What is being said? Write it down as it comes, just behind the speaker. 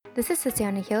This is City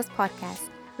on a Hill's podcast.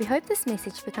 We hope this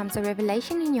message becomes a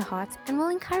revelation in your heart and will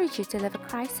encourage you to live a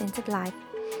Christ-centered life.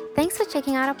 Thanks for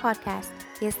checking out our podcast.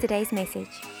 Here's today's message.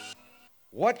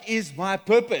 What is my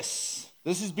purpose?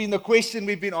 This has been the question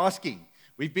we've been asking.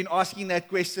 We've been asking that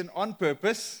question on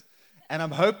purpose, and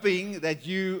I'm hoping that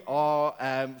you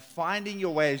are finding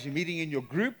your way as you're meeting in your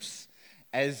groups,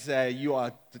 as you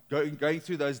are going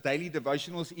through those daily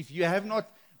devotionals. If you have not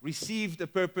received a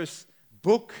purpose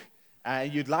book,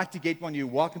 you'd like to get one, you're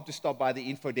welcome to stop by the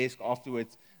info desk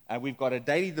afterwards. We've got a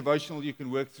daily devotional you can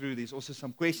work through. There's also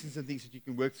some questions and things that you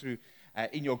can work through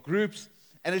in your groups.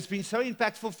 And it's been so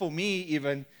impactful for me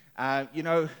even.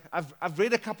 I've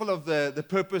read a couple of the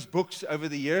purpose books over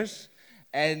the years,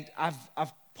 and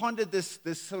I've pondered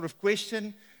this sort of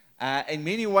question. In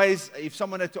many ways, if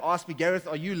someone had to ask me, Gareth,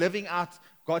 are you living out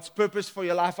God's purpose for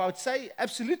your life? I would say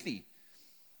absolutely.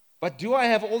 But do I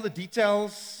have all the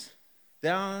details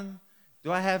down?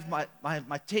 Do I have my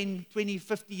 10, 20,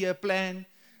 50-year plan?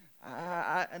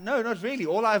 No, not really.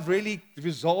 All I've really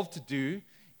resolved to do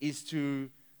is to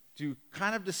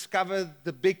kind of discover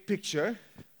the big picture.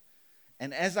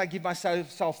 And as I give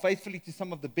myself faithfully to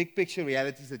some of the big picture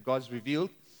realities that God's revealed,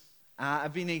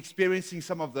 I've been experiencing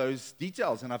some of those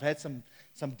details. And I've had some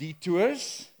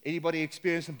detours. Anybody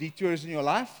experience some detours in your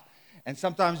life? And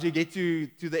sometimes you get to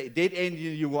the dead end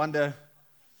and you wonder,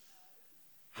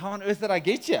 how on earth did I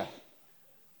get here?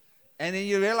 And then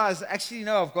you realize, actually,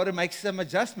 no, I've got to make some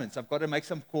adjustments. I've got to make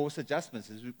some course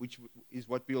adjustments, which is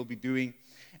what we'll be doing.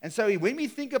 And so when we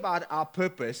think about our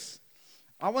purpose,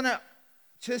 I want to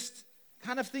just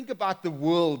kind of think about the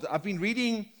world. I've been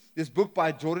reading this book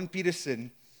by Jordan Peterson,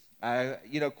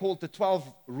 called The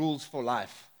 12 Rules for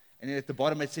Life. And then at the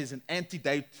bottom it says, an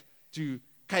antidote to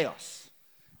chaos.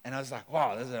 And I was like,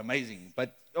 wow, this is amazing.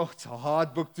 But, it's a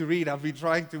hard book to read. I've been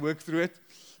trying to work through it.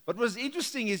 But what's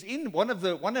interesting is in one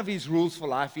of his rules for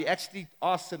life, he actually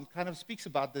asks and kind of speaks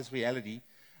about this reality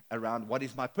around what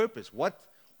is my purpose?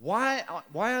 Why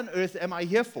on earth am I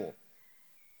here for?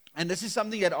 And this is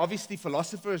something that obviously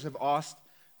philosophers have asked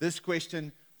this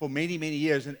question for many, many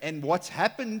years. And what's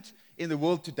happened in the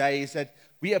world today is that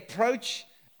we approach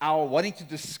our wanting to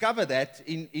discover that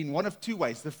in one of two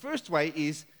ways. The first way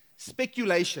is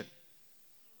speculation.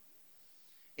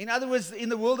 In other words, in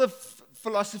the world of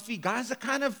philosophy, guys are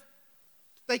kind of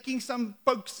taking some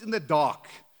pokes in the dark.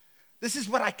 This is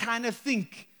what I kind of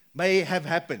think may have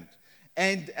happened.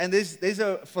 And there's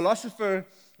a philosopher,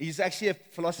 he's actually a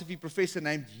philosophy professor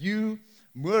named Hugh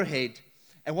Moorhead.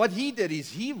 And what he did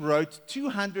is he wrote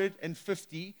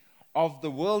 250 of the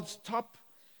world's top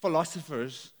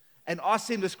philosophers and asked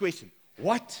them this question: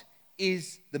 what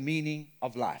is the meaning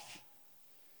of life?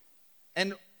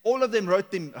 And all of them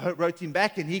wrote him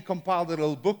back, and he compiled a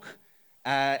little book,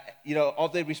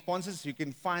 of their responses. You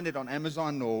can find it on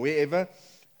Amazon or wherever.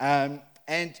 And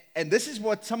this is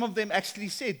what some of them actually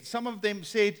said. Some of them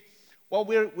said, well,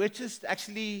 we're just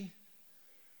actually,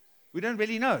 we don't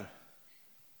really know.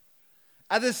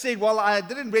 Others said, well, I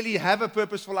didn't really have a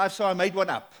purpose for life, so I made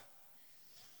one up.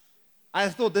 I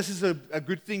thought this is a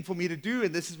good thing for me to do,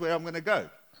 and this is where I'm going to go.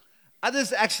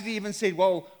 Others actually even said,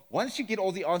 well, once you get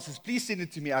all the answers, please send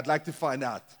it to me. I'd like to find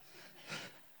out.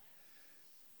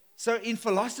 So in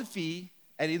philosophy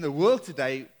and in the world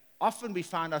today, often we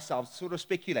find ourselves sort of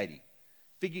speculating,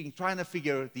 trying to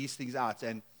figure these things out.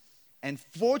 And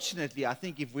fortunately, I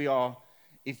think if we are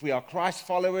Christ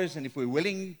followers and if we're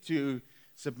willing to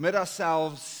submit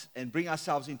ourselves and bring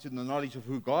ourselves into the knowledge of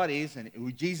who God is and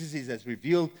who Jesus is as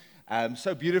revealed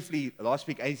so beautifully, last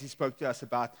week AC spoke to us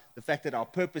about the fact that our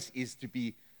purpose is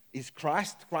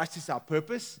Christ. Christ is our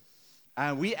purpose.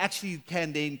 We actually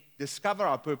can then discover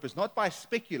our purpose, not by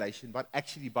speculation, but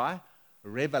actually by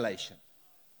revelation.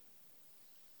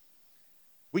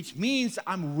 Which means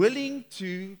I'm willing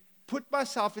to put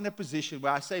myself in a position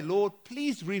where I say, Lord,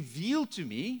 please reveal to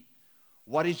me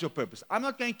what is your purpose. I'm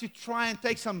not going to try and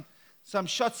take some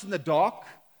shots in the dark,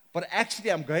 but actually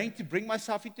I'm going to bring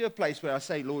myself into a place where I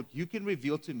say, Lord, you can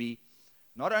reveal to me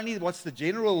not only what's the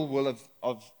general will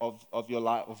of your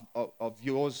life, of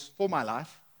yours for my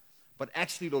life, but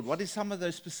actually, Lord, what is some of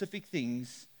those specific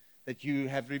things that you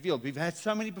have revealed? We've had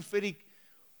so many prophetic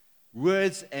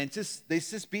words, and there's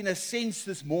just been a sense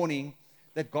this morning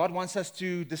that God wants us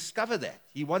to discover that.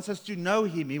 He wants us to know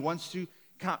Him. He wants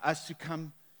us to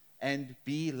come and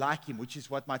be like Him, which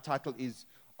is what my title is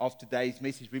of today's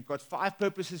message. We've got 5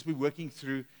 purposes we're working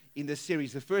through in this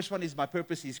series. The first one is my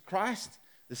purpose is Christ.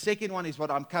 The second one is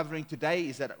what I'm covering today,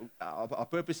 is that our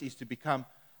purpose is to become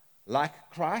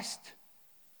like Christ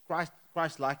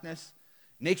likeness.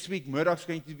 Next week, Murdoch's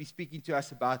going to be speaking to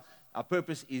us about our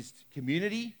purpose is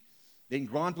community. Then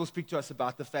Grant will speak to us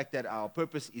about the fact that our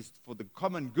purpose is for the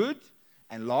common good.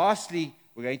 And lastly,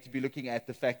 we're going to be looking at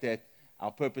the fact that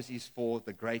our purpose is for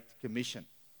the Great Commission.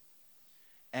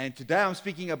 And today I'm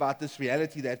speaking about this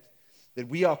reality that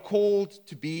we are called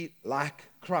to be like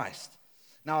Christ.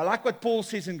 Now, I like what Paul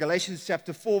says in Galatians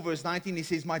chapter 4, verse 19. He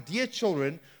says, "My dear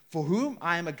children, for whom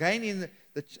I am again in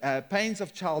the pains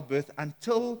of childbirth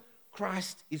until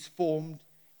Christ is formed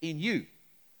in you."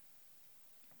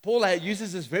 Paul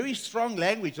uses this very strong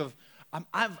language of,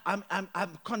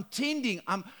 I'm contending.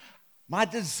 My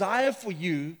desire for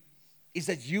you is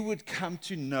that you would come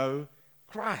to know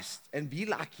Christ and be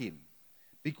like him.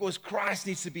 Because Christ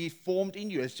needs to be formed in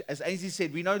you. As Ainsley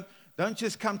said, we don't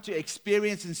just come to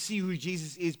experience and see who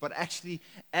Jesus is, but actually,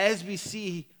 as we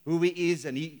see who he is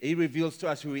and he reveals to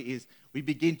us who he is, we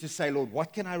begin to say, Lord,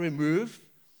 what can I remove?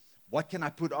 What can I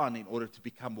put on in order to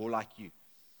become more like you?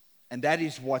 And that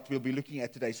is what we'll be looking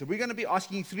at today. So we're going to be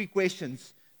asking 3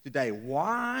 questions today.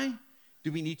 Why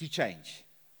do we need to change?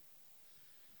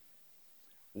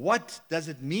 What does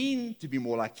it mean to be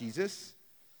more like Jesus?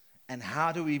 And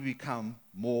how do we become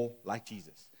more like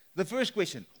Jesus? The first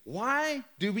question, why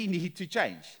do we need to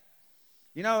change?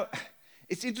 You know,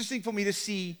 it's interesting for me to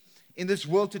see in this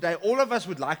world today, all of us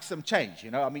would like some change.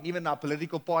 You know, I mean, even our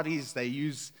political parties, they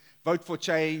use vote for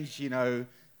change. You know,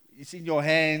 it's in your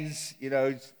hands. You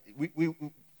know,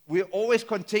 we're always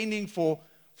contending for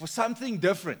something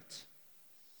different.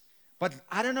 But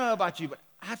I don't know about you, but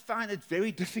I find it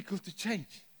very difficult to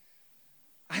change.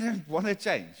 I don't want to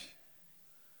change.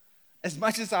 As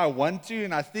much as I want to,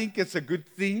 and I think it's a good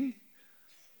thing,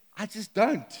 I just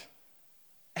don't.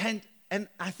 And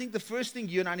I think the first thing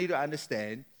you and I need to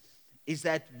understand is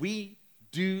that we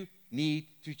do need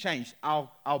to change.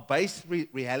 Our base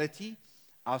reality,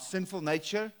 our sinful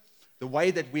nature, the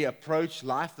way that we approach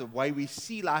life, the way we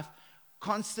see life,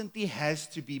 constantly has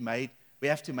to be made. We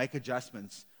have to make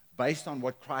adjustments based on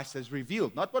what Christ has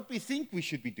revealed. Not what we think we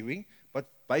should be doing, but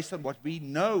based on what we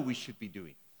know we should be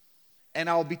doing. And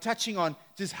I'll be touching on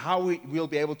just how we'll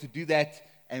be able to do that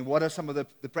and what are some of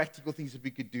the practical things that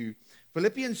we could do.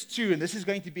 Philippians 2, and this is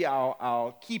going to be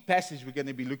our key passage we're going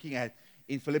to be looking at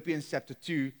in Philippians chapter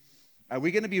 2.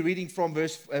 We're going to be reading from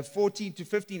verse 14 to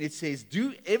 15. It says,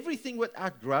 "Do everything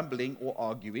without grumbling or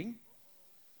arguing."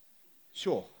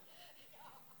 Sure.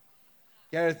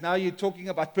 Gareth, now you're talking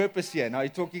about purpose here. Now you're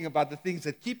talking about the things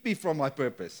that keep me from my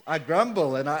purpose. I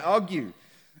grumble and I argue.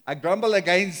 I grumble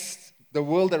against the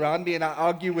world around me, and I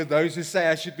argue with those who say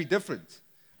I should be different.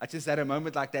 I just had a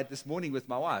moment like that this morning with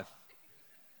my wife.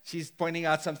 She's pointing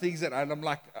out some things that I'm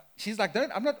like, she's like,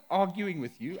 I'm not arguing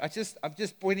with you. I'm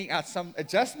just pointing out some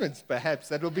adjustments, perhaps,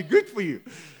 that will be good for you.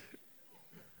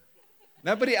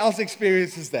 Nobody else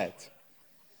experiences that.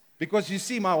 Because you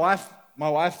see, my wife,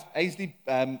 Ainsley,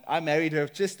 I married her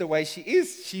just the way she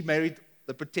is. She married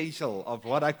the potential of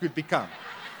what I could become.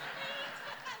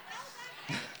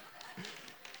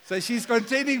 So she's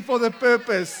contending for the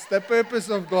purpose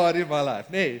of God in my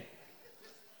life. Nee.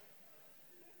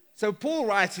 So Paul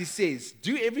writes, he says,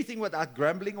 "Do everything without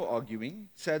grumbling or arguing,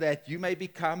 so that you may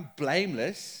become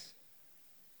blameless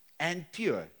and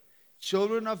pure,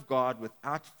 children of God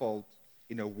without fault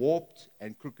in a warped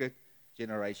and crooked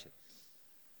generation."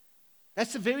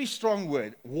 That's a very strong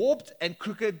word, warped and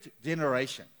crooked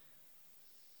generation.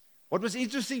 What was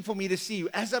interesting for me to see,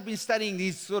 as I've been studying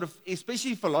these sort of,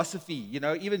 especially philosophy, you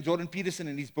know, even Jordan Peterson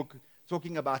in his book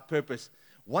talking about purpose,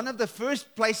 one of the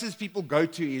first places people go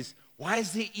to is, why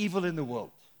is there evil in the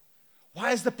world?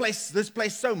 Why is this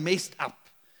place so messed up?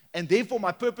 And therefore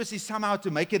my purpose is somehow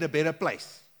to make it a better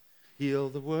place. Heal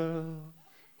the world.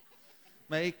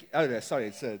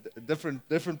 It's a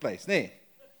different place. Nee.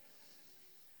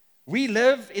 We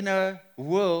live in a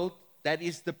world that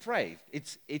is depraved.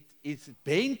 It's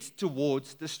bent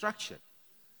towards destruction.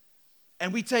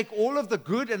 And we take all of the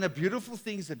good and the beautiful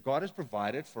things that God has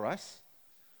provided for us,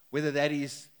 whether that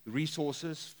is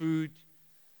resources, food,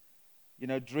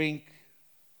 drink,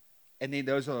 and then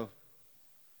those are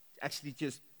actually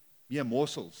just mere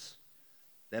morsels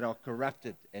that are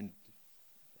corrupted and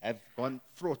have gone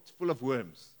full of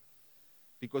worms,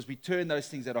 because we turn those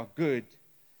things that are good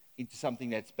into something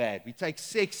that's bad. We take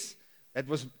sex that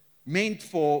was meant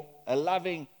for a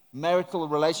loving marital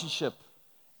relationship,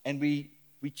 and we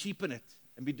cheapen it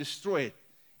and we destroy it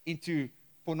into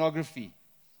pornography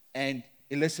and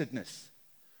illicitness.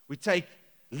 We take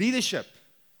leadership,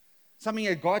 something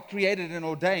that God created and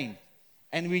ordained,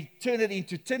 and we turn it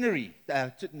into tyranny,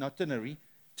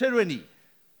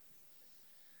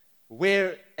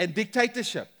 and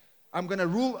dictatorship. I'm going to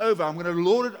rule over, I'm going to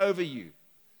lord it over you.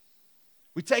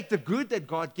 We take the good that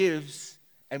God gives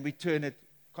and we turn it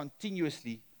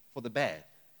continuously for the bad.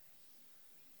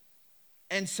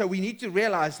 And so we need to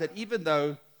realize that even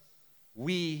though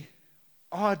we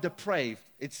are depraved,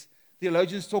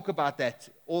 theologians talk about that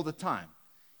all the time.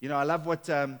 You know, I love what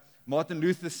Martin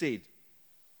Luther said.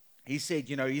 He said,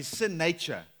 you know, his sin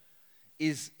nature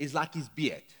is like his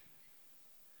beard.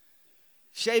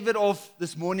 Shave it off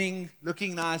this morning,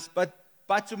 looking nice, but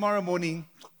by tomorrow morning,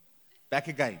 back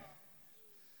again.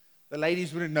 The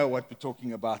ladies wouldn't know what we're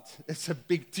talking about. It's a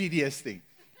big, tedious thing.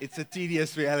 It's a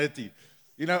tedious reality.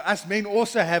 You know, us men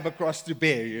also have a cross to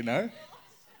bear, you know.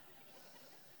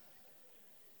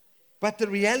 But the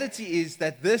reality is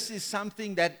that this is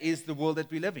something that is the world that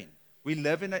we live in. We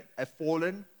live in a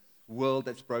fallen world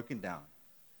that's broken down.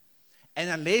 And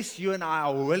unless you and I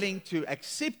are willing to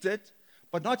accept it,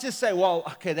 but not just say, well,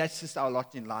 okay, that's just our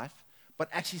lot in life, but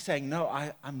actually saying, no,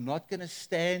 I'm not going to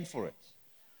stand for it.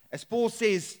 As Paul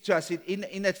says to us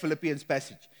in that Philippians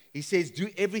passage, he says, do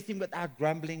everything without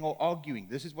grumbling or arguing.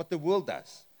 This is what the world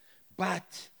does.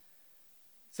 But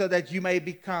so that you may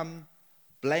become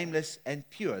blameless and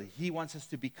pure. He wants us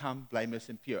to become blameless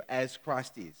and pure, as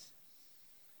Christ is.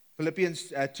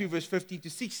 Philippians 2, verse 15 to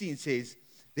 16 says,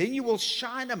 then you will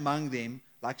shine among them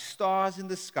like stars in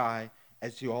the sky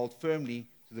as you hold firmly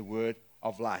to the word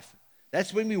of life.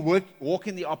 That's when we walk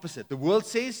in the opposite. The world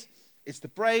says it's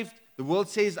depraved. The world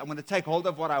says I'm going to take hold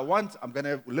of what I want. I'm going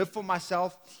to live for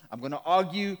myself. I'm going to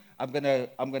argue. I'm going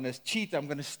to cheat. I'm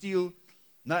going to steal.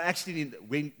 No, actually,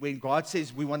 when God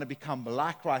says we want to become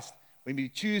like Christ, when we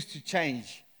choose to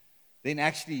change, then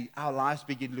actually our lives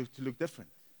begin to look different.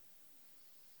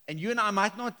 And you and I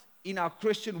might not, in our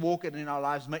Christian walk and in our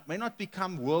lives, may not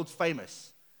become world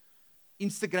famous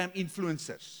Instagram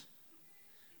influencers.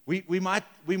 We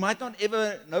might not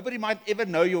ever, nobody might ever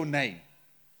know your name.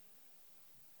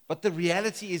 But the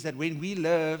reality is that when we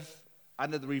live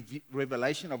under the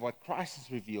revelation of what Christ has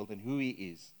revealed and who He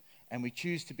is, and we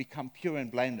choose to become pure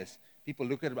and blameless, people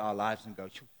look at our lives and go,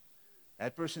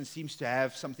 that person seems to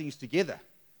have some things together.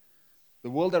 The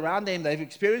world around them, they're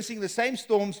experiencing the same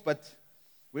storms, but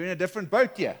we're in a different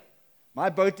boat here. My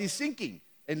boat is sinking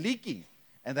and leaking,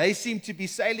 and they seem to be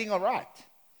sailing all right.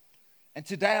 And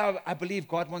today, I believe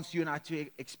God wants you and I to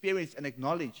experience and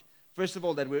acknowledge, first of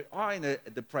all, that we are in a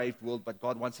depraved world, but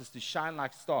God wants us to shine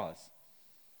like stars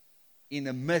in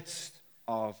the midst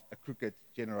of a crooked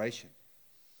generation.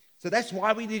 So that's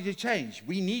why we need to change.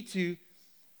 We need to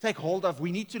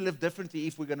we need to live differently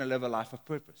if we're going to live a life of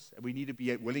purpose. And we need to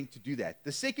be willing to do that.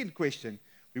 The second question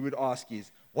we would ask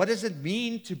is, what does it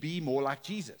mean to be more like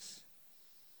Jesus?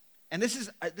 And this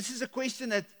is a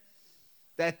question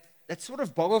that sort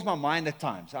of boggles my mind at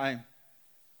times.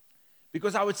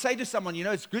 Because I would say to someone, you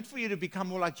know, it's good for you to become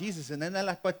more like Jesus. And then they're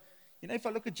like, but, you know, if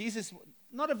I look at Jesus,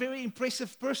 not a very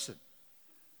impressive person.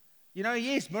 You know,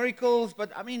 yes, miracles,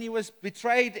 but I mean, he was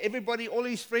betrayed. Everybody, all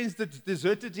his friends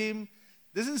deserted him.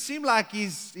 Doesn't seem like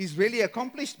he's really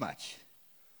accomplished much.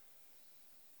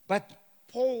 But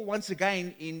Paul, once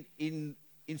again,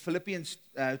 in Philippians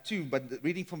 2, but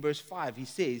reading from verse 5, he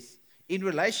says, in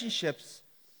relationships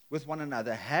with one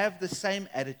another, have the same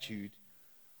attitude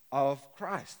of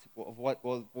Christ,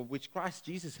 which Christ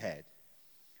Jesus had,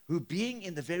 who being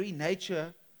in the very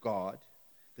nature God,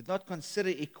 did not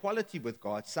consider equality with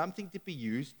God something to be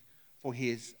used for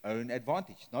his own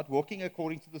advantage, not walking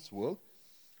according to this world,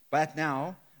 but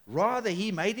now, rather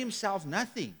he made himself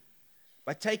nothing,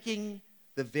 by taking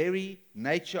the very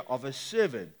nature of a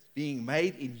servant, being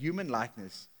made in human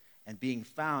likeness, and being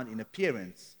found in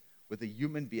appearance as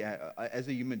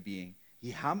a human being,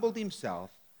 he humbled himself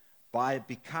by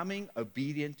becoming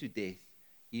obedient to death,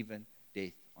 even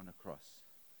death on a cross.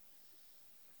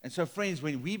 And so, friends,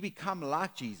 when we become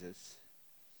like Jesus,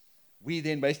 we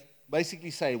then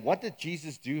basically say, what did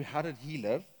Jesus do? How did he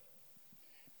live?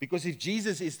 Because if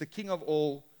Jesus is the King of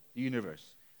all the universe,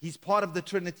 he's part of the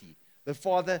Trinity, the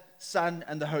Father, Son,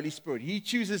 and the Holy Spirit. He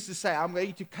chooses to say, I'm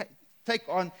going to take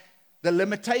on the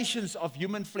limitations of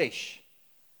human flesh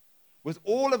with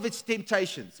all of its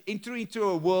temptations, enter into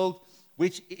a world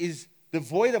which is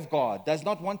devoid of God, does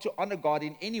not want to honor God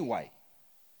in any way.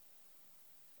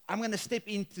 I'm going to step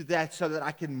into that so that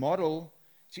I can model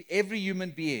to every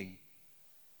human being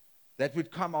that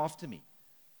would come after me,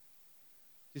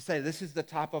 to say, this is the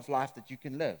type of life that you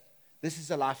can live. This is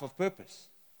a life of purpose.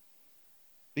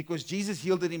 Because Jesus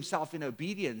yielded himself in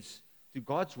obedience to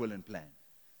God's will and plan,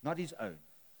 not his own.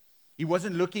 He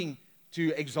wasn't looking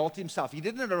to exalt himself. He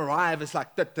didn't arrive as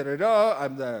like,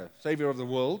 I'm the Savior of the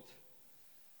world.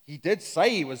 He did say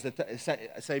he was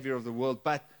the Savior of the world,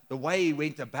 but the way he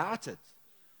went about it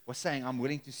was saying, I'm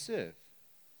willing to serve.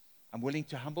 I'm willing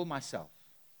to humble myself.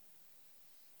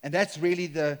 And that's really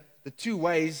the two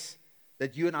ways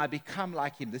that you and I become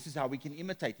like him, this is how we can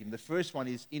imitate him. The first one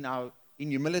is in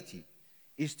humility,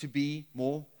 is to be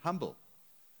more humble.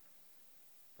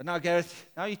 But now, Gareth,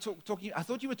 now you're talking, I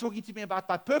thought you were talking to me about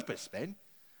my purpose, man.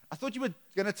 I thought you were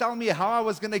going to tell me how I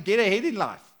was going to get ahead in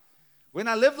life. When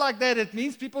I live like that, it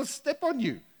means people step on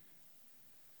you.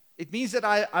 It means that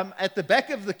I'm at the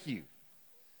back of the queue.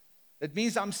 It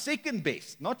means I'm second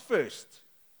best, not first.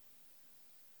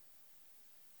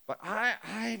 But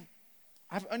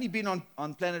I've only been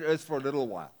on planet Earth for a little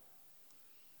while.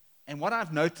 And what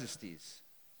I've noticed is,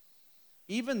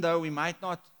 even though we might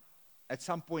not at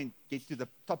some point get to the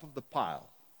top of the pile,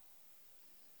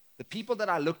 the people that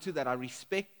I look to, that I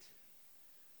respect,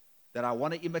 that I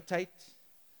want to imitate,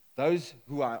 those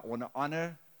who I want to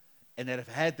honor, and that have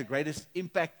had the greatest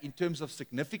impact in terms of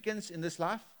significance in this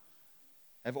life,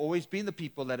 have always been the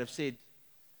people that have said,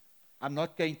 I'm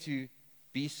not going to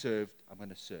be served, I'm going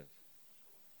to serve.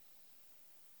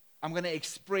 I'm going to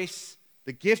express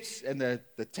the gifts and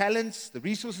the talents, the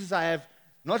resources I have,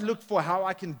 not look for how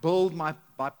I can build my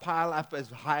pile up as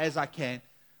high as I can,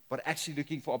 but actually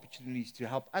looking for opportunities to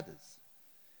help others.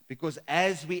 Because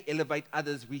as we elevate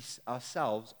others, we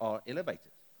ourselves are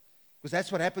elevated. Because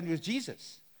that's what happened with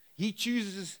Jesus. He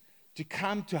chooses to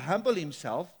come to humble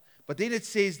himself, but then it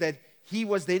says that he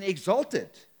was then exalted.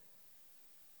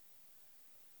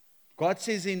 God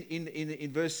says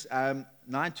in verse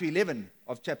 9 to 11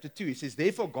 of chapter 2, he says,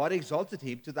 therefore God exalted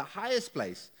him to the highest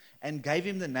place and gave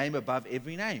him the name above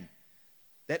every name,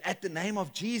 that at the name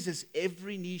of Jesus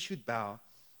every knee should bow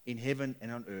in heaven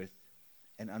and on earth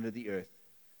and under the earth,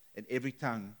 and every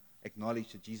tongue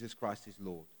acknowledge that Jesus Christ is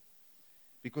Lord.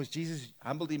 Because Jesus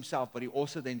humbled himself, but he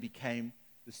also then became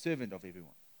the servant of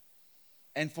everyone.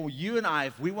 And for you and I,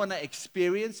 if we want to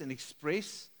experience and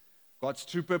express God's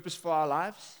true purpose for our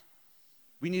lives,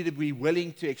 we need to be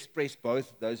willing to express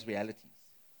both those realities.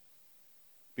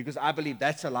 Because I believe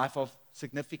that's a life of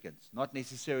significance, not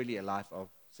necessarily a life of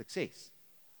success.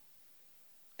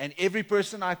 And every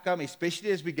person I've come,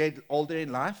 especially as we get older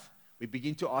in life, we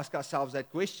begin to ask ourselves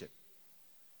that question.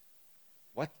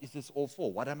 What is this all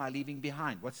for? What am I leaving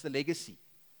behind? What's the legacy?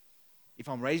 If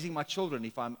I'm raising my children,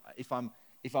 if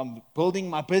I'm building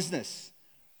my business,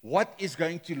 what is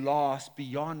going to last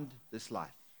beyond this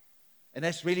life? And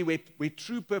that's really where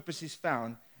true purpose is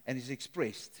found and is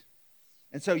expressed.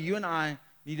 And so you and I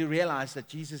need to realize that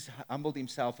Jesus humbled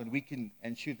himself, and we can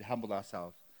and should humble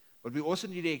ourselves. But we also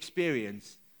need to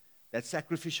experience that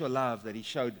sacrificial love that he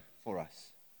showed for us.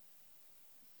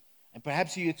 And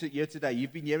perhaps you're here today,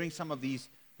 you've been hearing some of these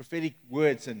prophetic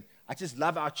words, and I just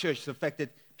love our church, the fact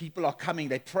that people are coming,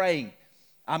 they're praying.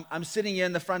 I'm sitting here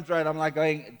in the front row, and I'm like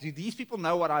going, do these people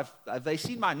know what have they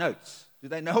seen my notes? Do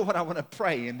they know what I want to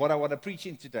pray and what I want to preach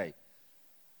in today?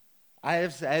 I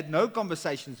have had no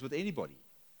conversations with anybody.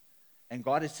 And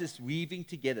God is just weaving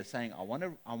together, saying, I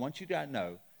want you to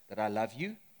know that I love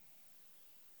you,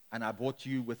 and I bought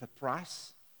you with a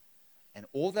price, and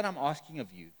all that I'm asking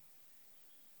of you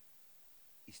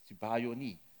is to bow your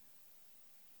knee,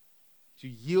 to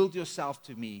yield yourself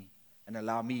to me and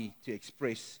allow me to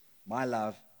express my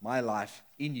love, my life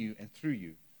in you and through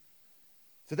you.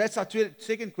 So that's our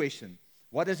second question.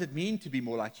 What does it mean to be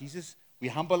more like Jesus? We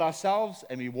humble ourselves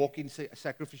and we walk in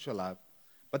sacrificial love.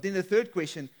 But then the third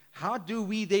question, how do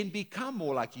we then become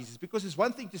more like Jesus? Because it's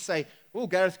one thing to say, oh,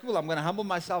 Gareth, cool, I'm going to humble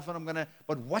myself,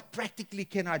 but what practically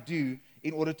can I do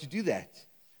in order to do that?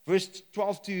 Verse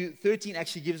 12 to 13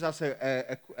 actually gives us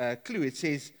a clue. It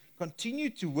says, continue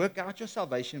to work out your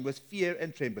salvation with fear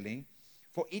and trembling,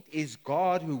 for it is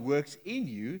God who works in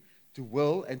you to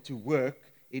will and to work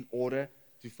in order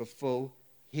to fulfill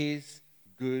his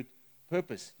good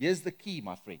purpose. Here's the key,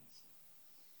 my friends.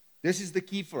 This is the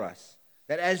key for us,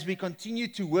 that as we continue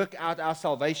to work out our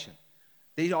salvation,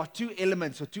 there are two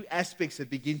elements or two aspects that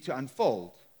begin to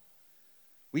unfold.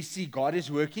 We see God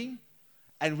is working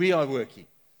and we are working.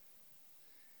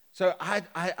 So I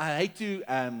hate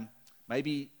to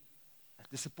maybe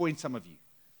disappoint some of you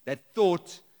that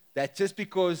thought that just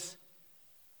because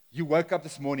you woke up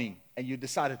this morning and you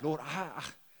decided, Lord,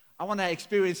 I want to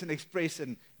experience and express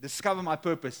and discover my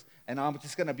purpose, and I'm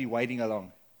just going to be waiting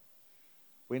along.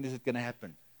 When is it going to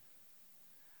happen?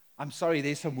 I'm sorry,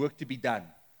 there's some work to be done.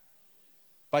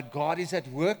 But God is at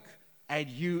work, and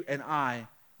you and I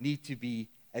need to be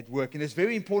at work. And it's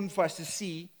very important for us to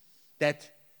see that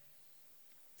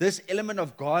this element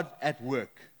of God at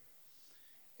work,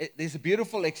 there's a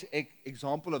beautiful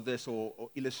example of this or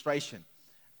illustration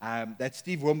that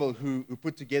Steve Wimble, who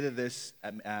put together this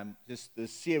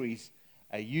series,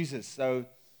 uses. So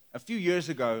a few years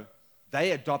ago,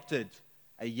 they adopted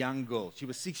a young girl. She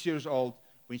was 6 years old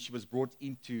when she was brought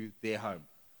into their home.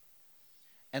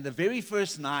 And the very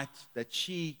first night that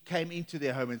she came into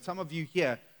their home, and some of you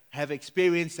here have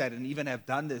experienced that and even have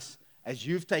done this as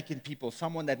you've taken people,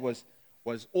 someone that was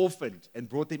orphaned and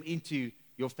brought them into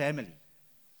your family.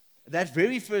 That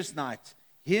very first night,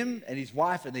 him and his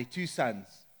wife and their 2 sons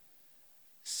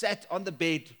sat on the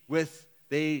bed with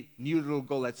their new little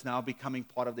girl that's now becoming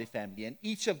part of their family. And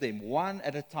each of them, one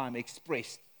at a time,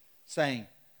 expressed, saying,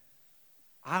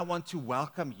 I want to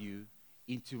welcome you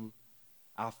into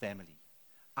our family.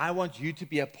 I want you to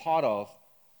be a part of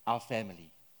our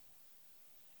family.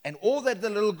 And all that the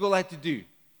little girl had to do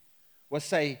was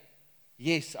say,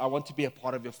 yes, I want to be a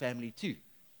part of your family too.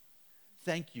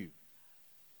 Thank you.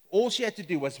 All she had to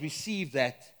do was receive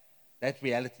that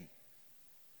reality.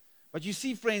 But you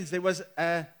see, friends, there was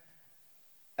a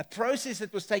process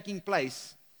that was taking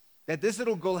place that this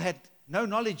little girl had no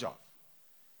knowledge of.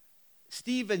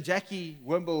 Steve and Jackie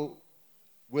Wimble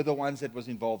were the ones that was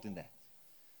involved in that.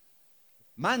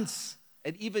 Months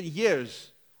and even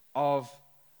years of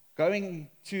going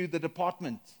to the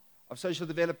Department of Social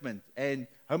Development and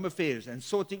Home Affairs and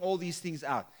sorting all these things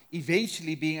out,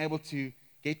 eventually being able to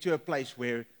get to a place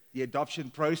where the adoption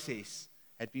process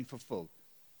had been fulfilled.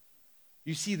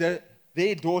 You see,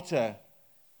 their daughter,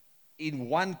 in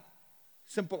one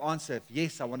simple answer,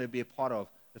 yes, I want to be a part of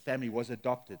the family, was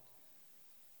adopted.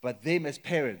 But them as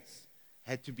parents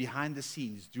had to, behind the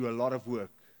scenes, do a lot of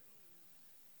work.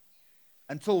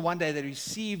 Until one day they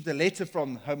received a letter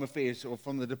from Home Affairs or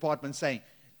from the department saying,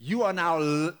 you are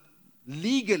now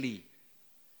legally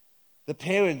the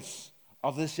parents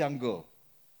of this young girl.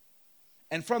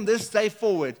 And from this day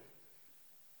forward,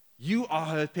 you are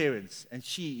her parents and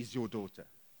she is your daughter.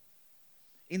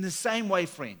 In the same way,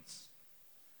 friends,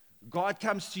 God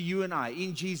comes to you and I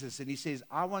in Jesus and he says,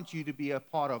 I want you to be a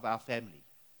part of our family.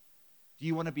 Do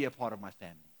you want to be a part of my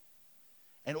family?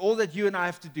 And all that you and I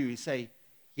have to do is say,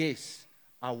 yes,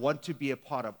 I want to be a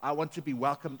part of. I want to be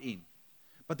welcomed in.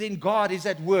 But then God is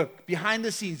at work behind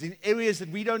the scenes in areas that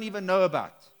we don't even know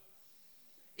about.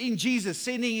 In Jesus,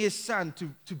 sending his son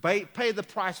to pay the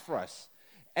price for us.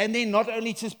 And then not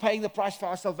only just paying the price for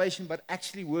our salvation, but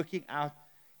actually working out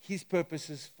his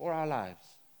purposes for our lives.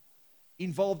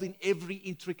 Involved in every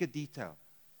intricate detail.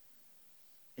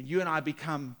 And you and I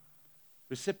become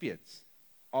recipients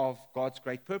of God's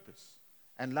great purpose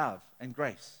and love and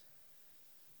grace.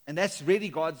 And that's really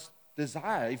God's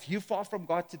desire. If you're far from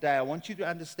God today, I want you to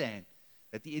understand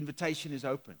that the invitation is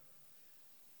open.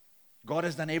 God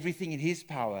has done everything in his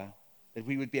power that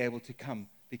we would be able to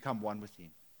become one with him.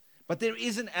 But there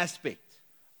is an aspect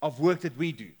of work that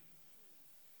we do.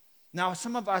 Now,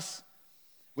 some of us,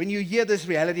 when you hear this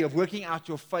reality of working out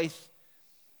your faith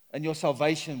and your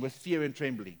salvation with fear and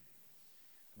trembling,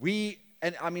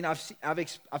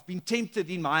 I've been tempted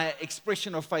in my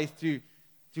expression of faith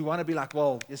to want to be like,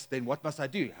 well, yes, then what must I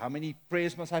do? How many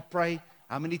prayers must I pray?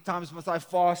 How many times must I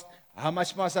fast? How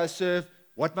much must I serve?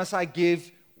 What must I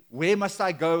give? Where must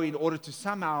I go in order to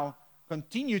somehow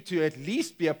continue to at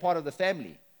least be a part of the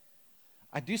family?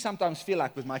 I do sometimes feel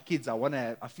like with my kids,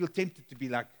 I feel tempted to be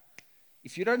like,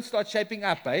 if you don't start shaping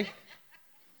up,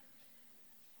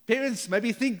 Parents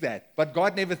maybe think that, but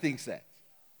God never thinks that.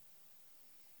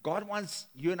 God wants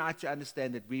you and I to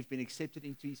understand that we've been accepted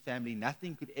into his family.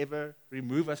 Nothing could ever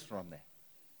remove us from that.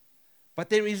 But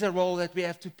there is a role that we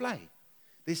have to play.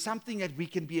 There's something that we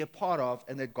can be a part of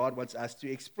and that God wants us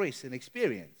to express and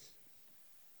experience.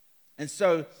 And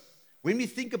so, when we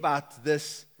think about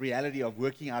this reality of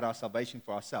working out our salvation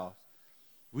for ourselves,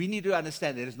 we need to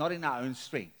understand that it's not in our own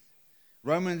strength.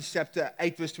 Romans chapter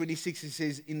 8, verse 26, it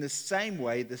says, in the same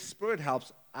way, the Spirit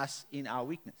helps us in our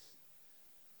weakness.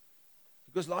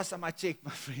 Because last time I checked,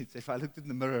 my friends, if I looked in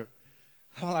the mirror,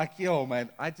 I'm like, yo,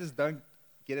 man, I just don't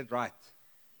get it right.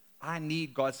 I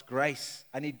need God's grace.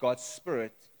 I need God's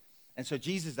Spirit. And so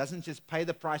Jesus doesn't just pay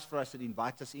the price for us and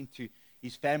invite us into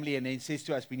his family and then says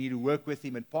to us we need to work with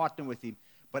him and partner with him,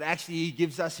 but actually he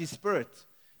gives us his Spirit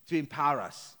to empower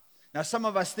us. Now, some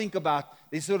of us think about,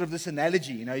 there's sort of this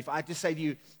analogy, if I just say to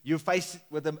you, you're faced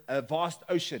with a vast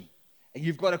ocean, and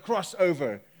you've got to cross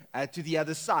over to the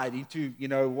other side into,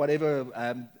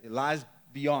 whatever lies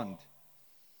beyond.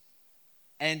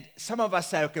 And some of us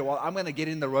say, okay, well, I'm going to get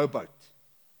in the rowboat.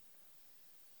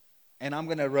 And I'm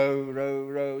going to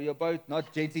row your boat,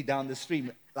 not gently down the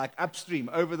stream, like upstream,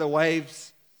 over the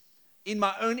waves. In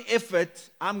my own effort,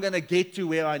 I'm going to get to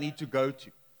where I need to go to.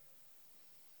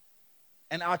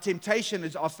 And our temptation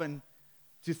is often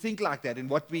to think like that. And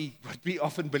what we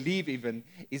often believe even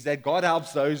is that God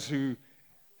helps those who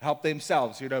help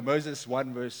themselves. Moses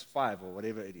 1 verse 5 or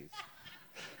whatever it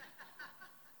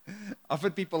is.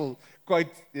 Often people quote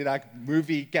like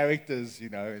movie characters,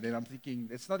 and then I'm thinking,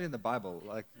 it's not in the Bible.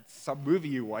 Like, it's some movie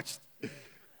you watched.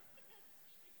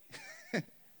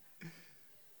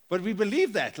 But we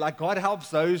believe that, like, God helps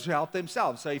those who help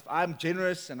themselves. So if I'm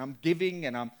generous and I'm giving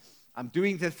and I'm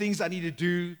doing the things I need to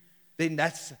do, then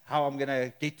that's how I'm going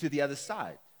to get to the other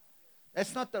side.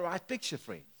 That's not the right picture,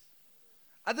 friends.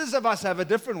 Others of us have a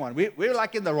different one. We're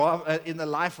like in the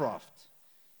life raft.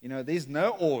 There's no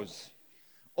oars.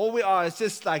 All we are is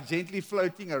just like gently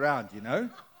floating around,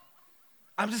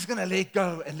 I'm just going to let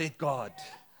go and let God.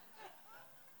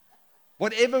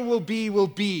 Whatever will be, will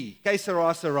be. Que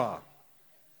sera, sera.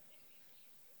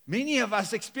 Many of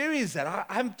us experience that.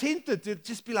 I'm tempted to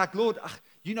just be like, Lord,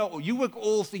 you work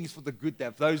all things for the good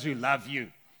of those who love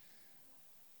you.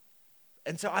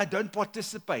 And so I don't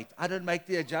participate. I don't make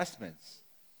the adjustments.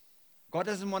 God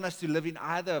doesn't want us to live in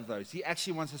either of those. He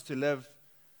actually wants us to live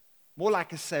more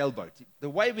like a sailboat. The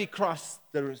way we cross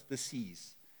the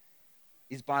seas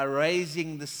is by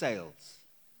raising the sails.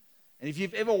 And if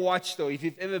you've ever watched or if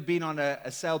you've ever been on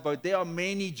a sailboat, there are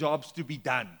many jobs to be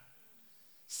done.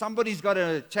 Somebody's got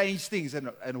to change things and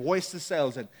hoist the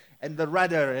sails and the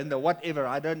rudder and the whatever.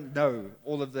 I don't know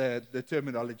all of the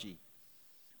terminology.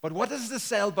 But what does the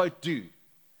sailboat do?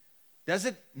 Does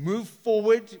it move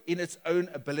forward in its own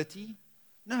ability?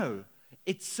 No.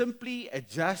 It simply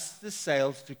adjusts the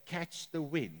sails to catch the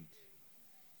wind.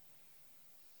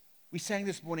 We sang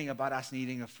this morning about us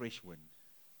needing a fresh wind.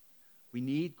 We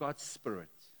need God's Spirit.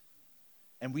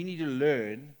 And we need to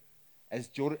learn, as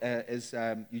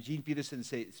Eugene Peterson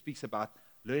speaks about,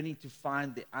 learning to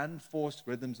find the unforced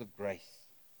rhythms of grace.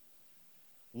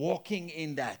 Walking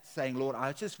in that, saying, Lord,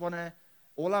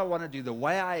 all I want to do, the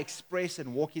way I express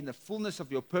and walk in the fullness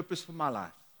of your purpose for my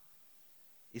life,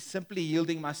 is simply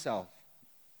yielding myself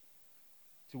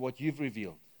to what you've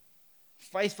revealed.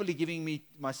 Faithfully giving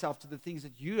myself to the things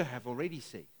that you have already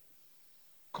said.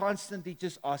 Constantly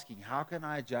just asking, how can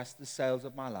I adjust the sails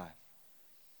of my life?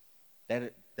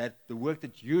 That the work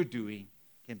that you're doing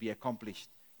can be accomplished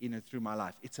in and through my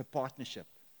life. It's a partnership.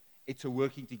 It's a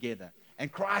working together.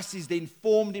 And Christ is then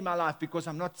formed in my life because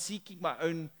I'm not seeking my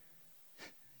own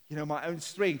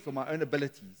strength or my own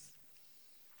abilities.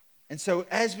 And so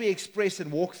as we express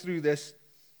and walk through this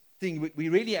thing, we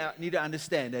really need to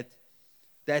understand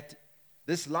that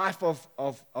this life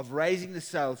of raising the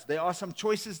sails, there are some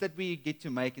choices that we get to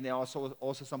make, and there are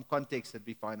also some contexts that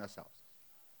we find ourselves.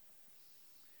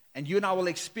 And you and I will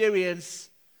experience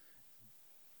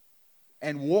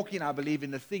and walk in, I believe,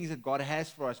 in the things that God has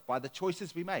for us by the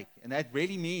choices we make. And that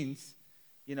really means,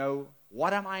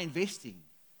 what am I investing?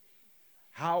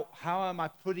 How am I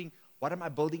what am I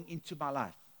building into my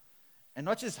life? And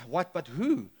not just what, but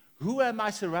who? Who am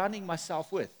I surrounding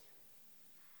myself with?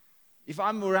 If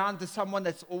I'm around someone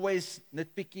that's always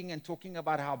nitpicking and talking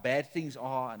about how bad things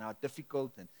are and how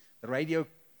difficult, and the radio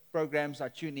programs I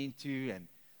tune into and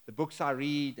the books I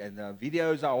read and the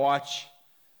videos I watch,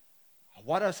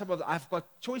 what are I've got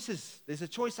choices. There's a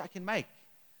choice I can make,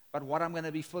 but what I'm going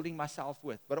to be filling myself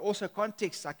with. But also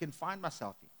contexts I can find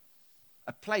myself in.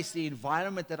 A place, the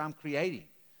environment that I'm creating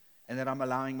and that I'm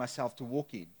allowing myself to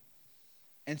walk in.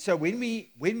 And so when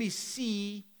we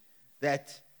see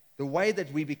that the way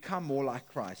that we become more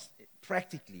like Christ,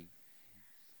 practically,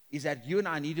 is that you and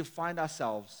I need to find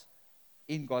ourselves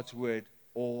in God's Word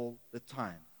all the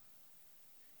time.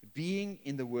 Being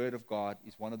in the Word of God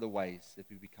is one of the ways that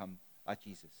we become like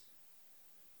Jesus.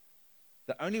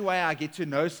 The only way I get to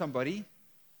know somebody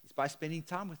is by spending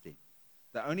time with them.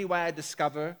 The only way I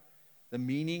discover the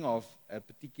meaning of a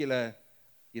particular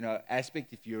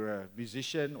aspect, if you're a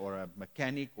musician or a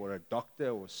mechanic or a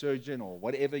doctor or a surgeon or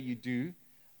whatever you do,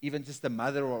 even just a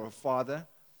mother or a father,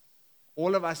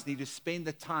 all of us need to spend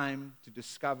the time to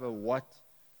discover what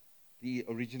the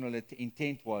original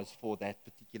intent was for that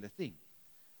particular thing.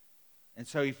 And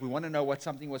so if we want to know what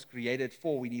something was created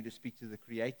for, we need to speak to the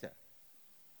Creator.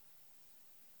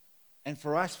 And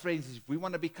for us, friends, if we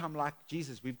want to become like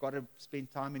Jesus, we've got to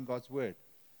spend time in God's Word.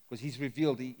 Because He's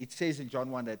revealed, it says in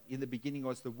John 1 that in the beginning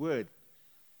was the Word.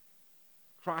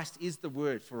 Christ is the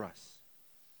Word for us.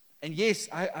 And yes,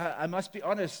 I must be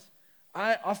honest,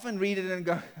 I often read it and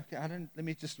go, okay, let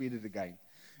me just read it again.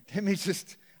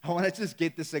 I want to just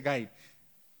get this again.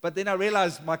 But then I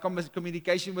realize my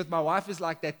communication with my wife is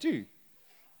like that too.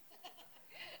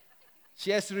 She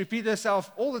has to repeat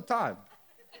herself all the time.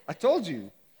 I told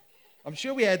you. I'm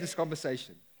sure we had this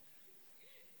conversation.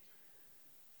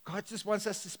 God just wants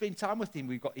us to spend time with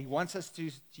Him. He wants us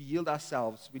to yield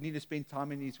ourselves. We need to spend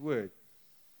time in His Word.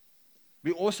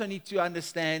 We also need to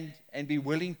understand and be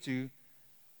willing to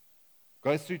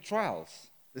go through trials.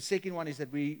 The second one is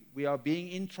that we are being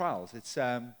in trials. It's,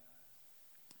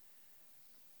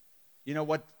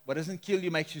 what doesn't kill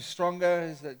you makes you stronger.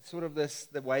 Is that sort of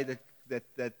the way that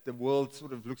the world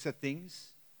sort of looks at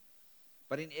things.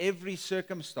 But in every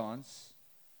circumstance,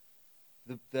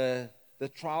 the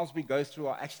trials we go through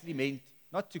are actually meant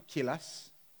not to kill us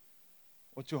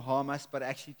or to harm us, but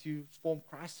actually to form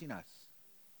Christ in us.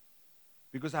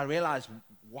 Because I realize,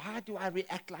 why do I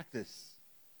react like this?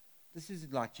 This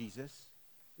isn't like Jesus.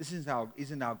 This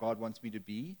isn't how God wants me to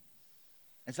be.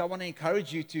 And so I want to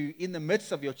encourage you to, in the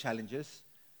midst of your challenges,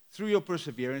 through your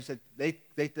perseverance,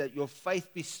 that your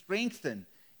faith be strengthened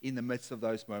in the midst of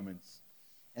those moments.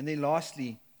 And then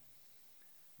lastly,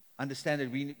 understand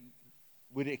that we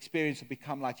would experience or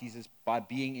become like Jesus by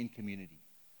being in community.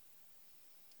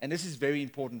 And this is very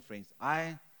important, friends.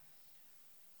 I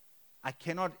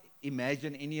cannot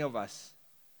imagine any of us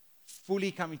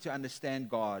fully coming to understand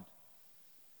God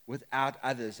without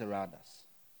others around us.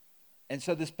 And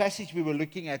so this passage we were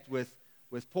looking at with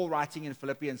Paul writing in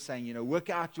Philippians saying, work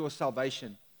out your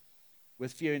salvation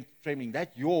with fear and trembling.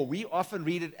 We often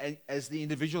read it as the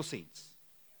individual sense.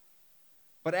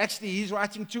 But actually, he's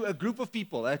writing to a group of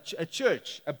people, a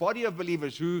church, a body of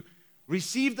believers who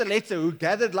received the letter, who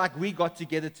gathered like we got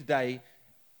together today,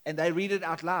 and they read it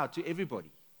out loud to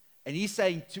everybody. And he's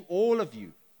saying to all of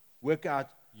you, work out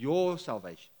your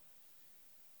salvation.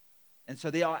 And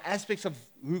so there are aspects of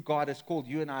who God has called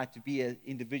you and I to be as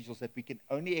individuals that we can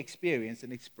only experience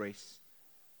and express,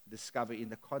 discover in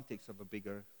the context of a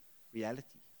bigger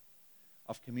reality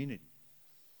of community.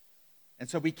 And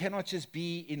so we cannot just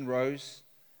be in rows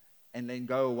and then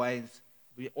go away.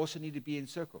 We also need to be in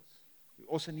circles. We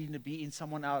also need to be in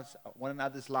one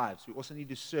another's lives. We also need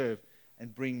to serve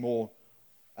and bring more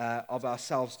of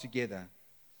ourselves together.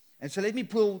 And so let me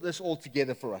pull this all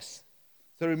together for us.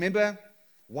 So remember,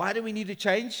 why do we need to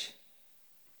change?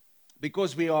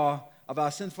 Because we are of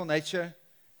our sinful nature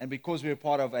and because we're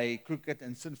part of a crooked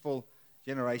and sinful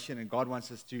generation, and God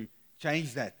wants us to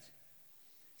change that.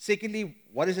 Secondly,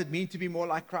 what does it mean to be more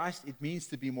like Christ? It means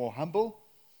to be more humble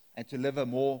and to live a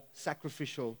more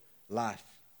sacrificial life.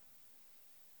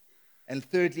 And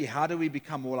thirdly, how do we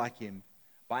become more like Him?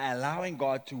 By allowing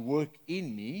God to work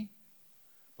in me,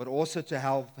 but also to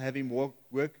have Him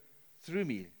work through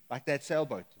me, like that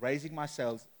sailboat, raising my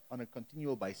sails on a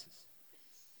continual basis.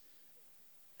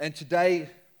 And today,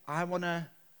 I want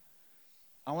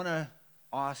to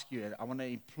ask you, I want to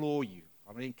implore you,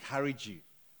 I want to encourage you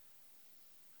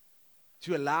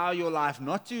to allow your life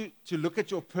not to look at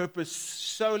your purpose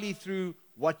solely through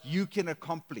what you can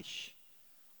accomplish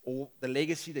or the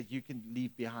legacy that you can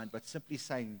leave behind, but simply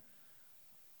saying,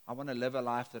 I want to live a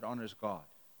life that honors God.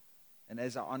 And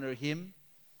as I honor Him,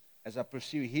 as I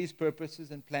pursue His purposes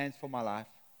and plans for my life,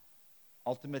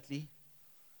 ultimately,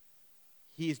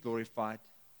 He is glorified,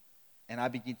 and I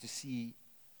begin to see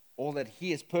all that He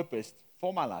has purposed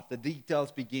for my life. The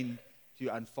details begin to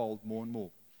unfold more and more.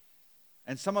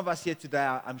 And some of us here today,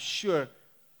 I'm sure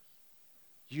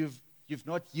you've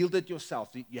not yielded yourself.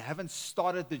 You haven't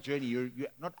started the journey. You're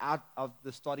not out of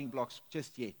the starting blocks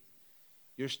just yet.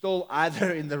 You're still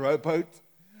either in the rowboat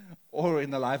or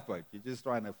in the lifeboat. You're just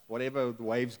trying to, whatever the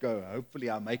waves go, hopefully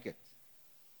I'll make it.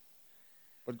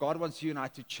 But God wants you and I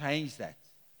to change that,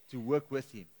 to work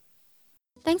with Him.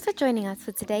 Thanks for joining us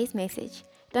for today's message.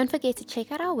 Don't forget to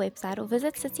check out our website or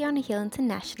visit City on a Hill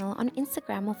International on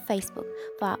Instagram or Facebook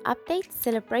for our updates,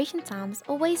 celebration times,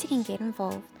 or ways you can get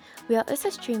involved. We are also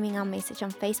streaming our message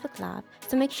on Facebook Live,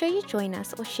 so make sure you join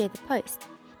us or share the post.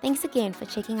 Thanks again for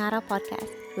checking out our podcast.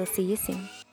 We'll see you soon.